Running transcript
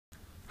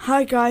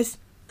Hi guys,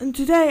 and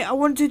today I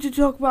wanted to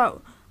talk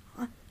about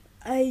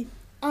a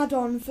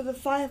add-on for the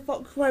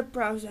Firefox web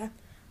browser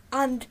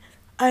and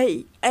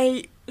a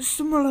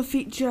similar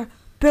feature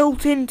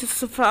built into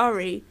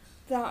Safari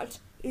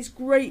that is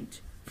great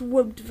for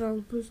web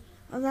developers,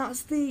 and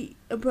that's the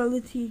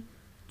ability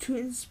to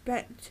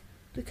inspect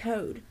the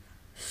code.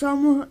 So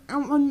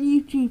I'm on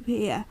YouTube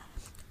here,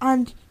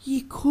 and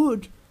you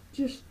could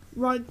just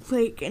right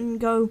click and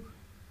go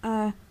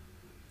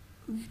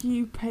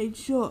view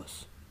page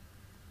source,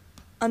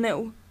 and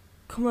it'll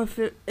come up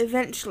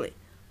eventually.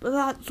 But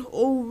that's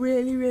all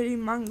really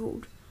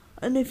mangled.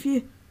 And if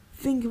you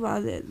think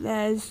about it,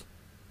 there's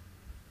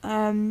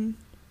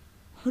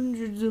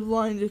hundreds of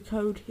lines of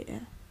code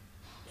here.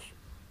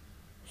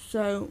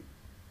 So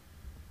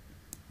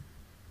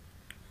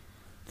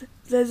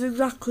there's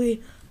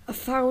exactly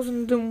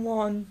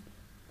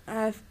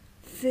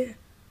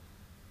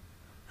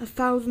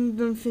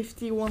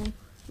 1,051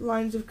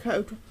 lines of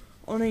code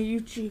on a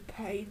YouTube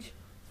page.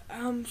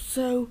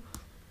 So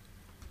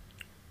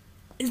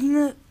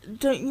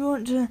don't you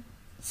want to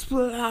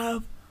split it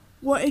up?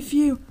 What if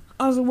you,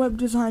 as a web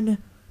designer,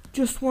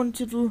 just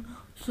wanted to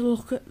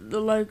look at the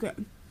logo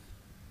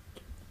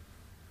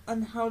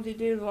and how they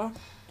do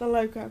the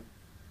logo?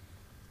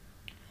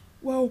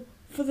 Well,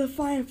 for the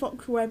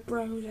Firefox web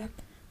browser,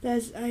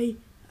 there's a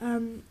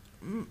add-on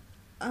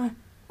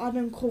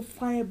called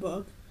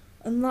Firebug,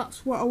 and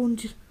that's what I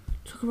wanted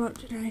to talk about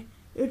today.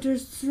 It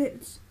just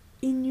sits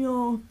in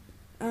your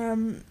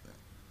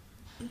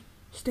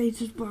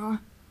status bar,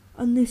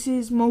 and this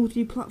is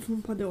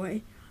multi-platform, by the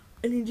way,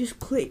 and you just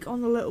click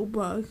on the little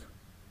bug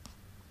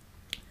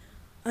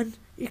and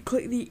you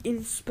click the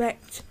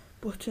inspect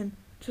button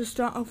to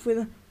start off with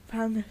a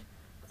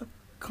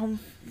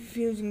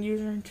confusing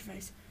user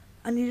interface,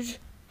 and you just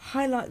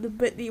highlight the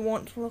bit that you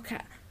want to look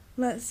at.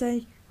 Let's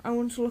say I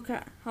want to look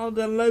at how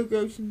the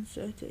logo's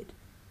inserted,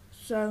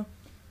 so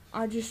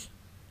I just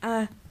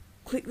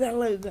click that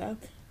logo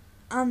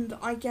and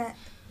I get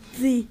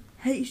the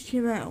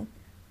HTML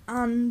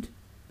and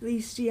the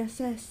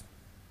CSS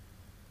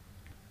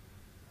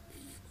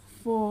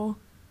for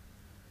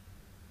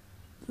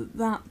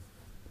that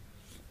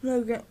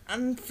logo,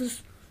 and for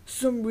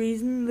some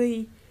reason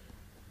the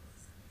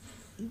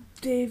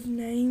div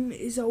name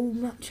is old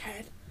match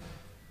head,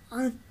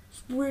 and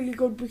it's really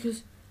good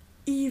because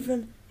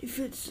even if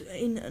it's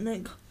in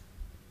an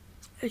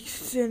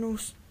external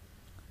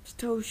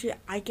style sheet,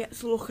 I get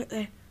to look at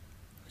the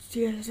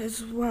CSS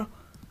as well,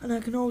 and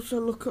I can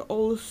also look at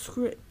all the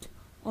script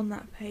on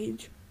that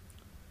page,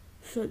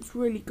 so it's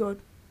really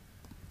good.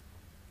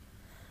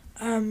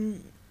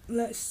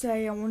 Let's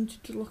say I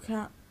wanted to look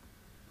at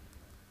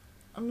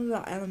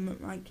another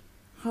element, like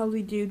how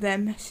they do their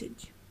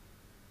message.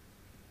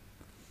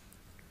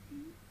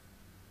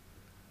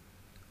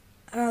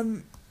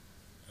 So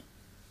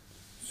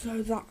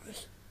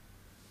that's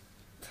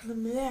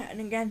telling me there, and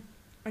again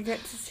I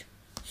get to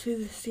see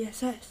the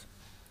CSS.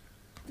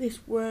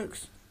 This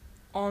works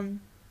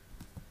on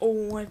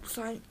all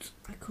websites.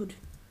 I could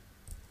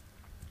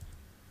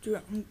do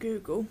it on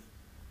Google.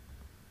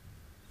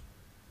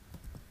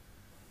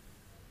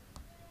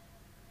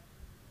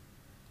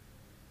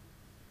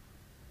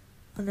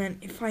 And then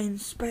if I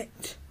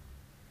inspect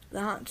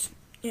that,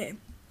 and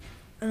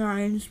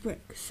I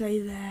inspect, say,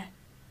 their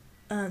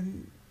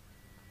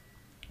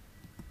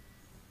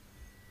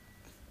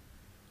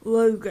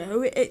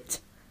logo, it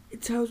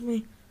tells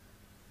me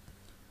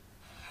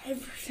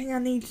everything I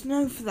need to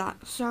know for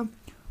that. So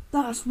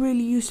that's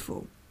really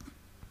useful.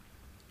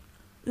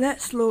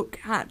 Let's look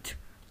at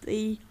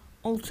the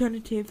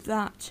alternative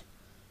that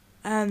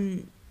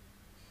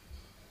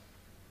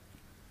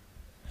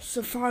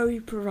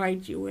Safari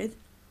provides you with,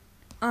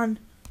 and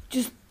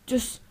just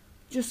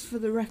for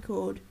the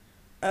record,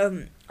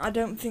 I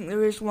don't think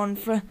there is one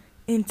for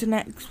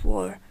Internet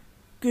Explorer,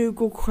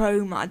 Google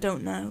Chrome, I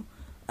don't know.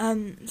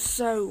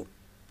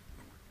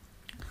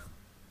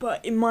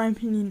 But in my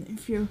opinion,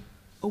 if you're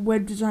a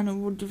web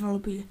designer or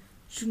developer, you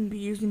shouldn't be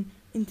using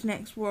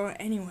Internet Explorer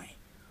anyway.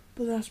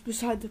 But that's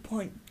beside the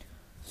point.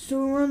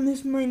 So we're on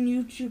this main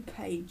YouTube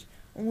page,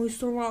 and we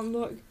saw a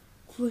lot of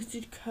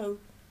cluttered code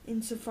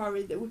in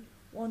Safari that we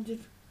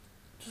wanted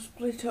to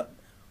split up.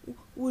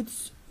 We've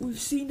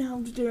seen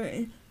how to do it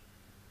in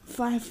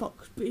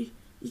Firefox, but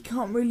you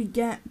can't really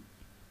get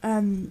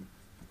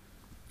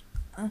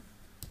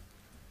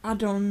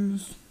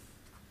add-ons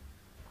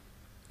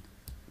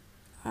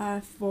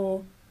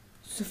for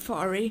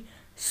Safari.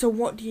 So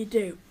what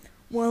do?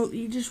 Well,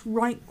 you just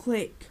right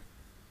click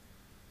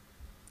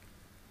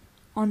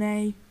on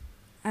a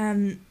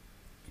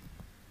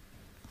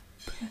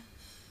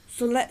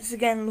so let's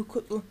again look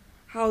at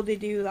how they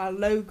do that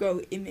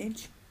logo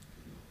image,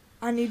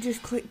 and you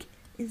just click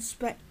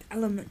inspect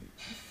element,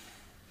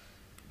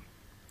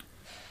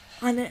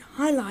 and it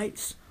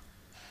highlights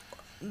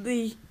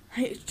the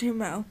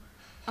HTML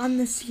and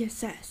the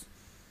CSS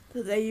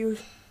that they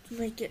use to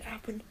make it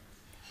happen.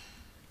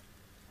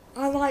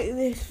 I like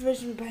this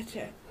version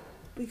better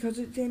because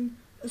it's in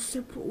a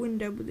separate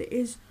window, but it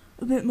is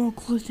a bit more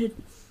cluttered.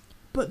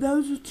 But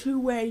those are two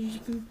ways you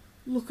can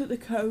look at the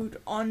code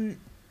on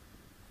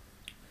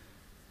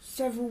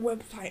several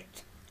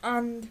websites,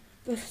 and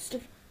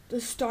the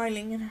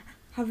styling, and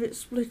have it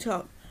split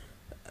up.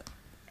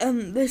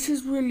 This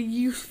is really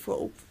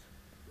useful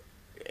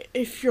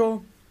if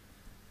you're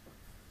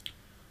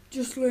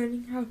just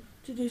learning how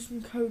to do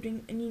some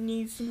coding and you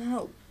need some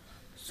help.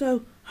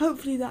 So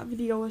hopefully that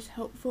video was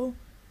helpful.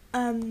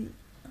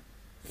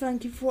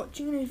 Thank you for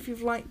watching, and if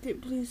you've liked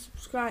it, please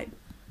subscribe.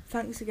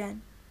 Thanks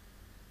again.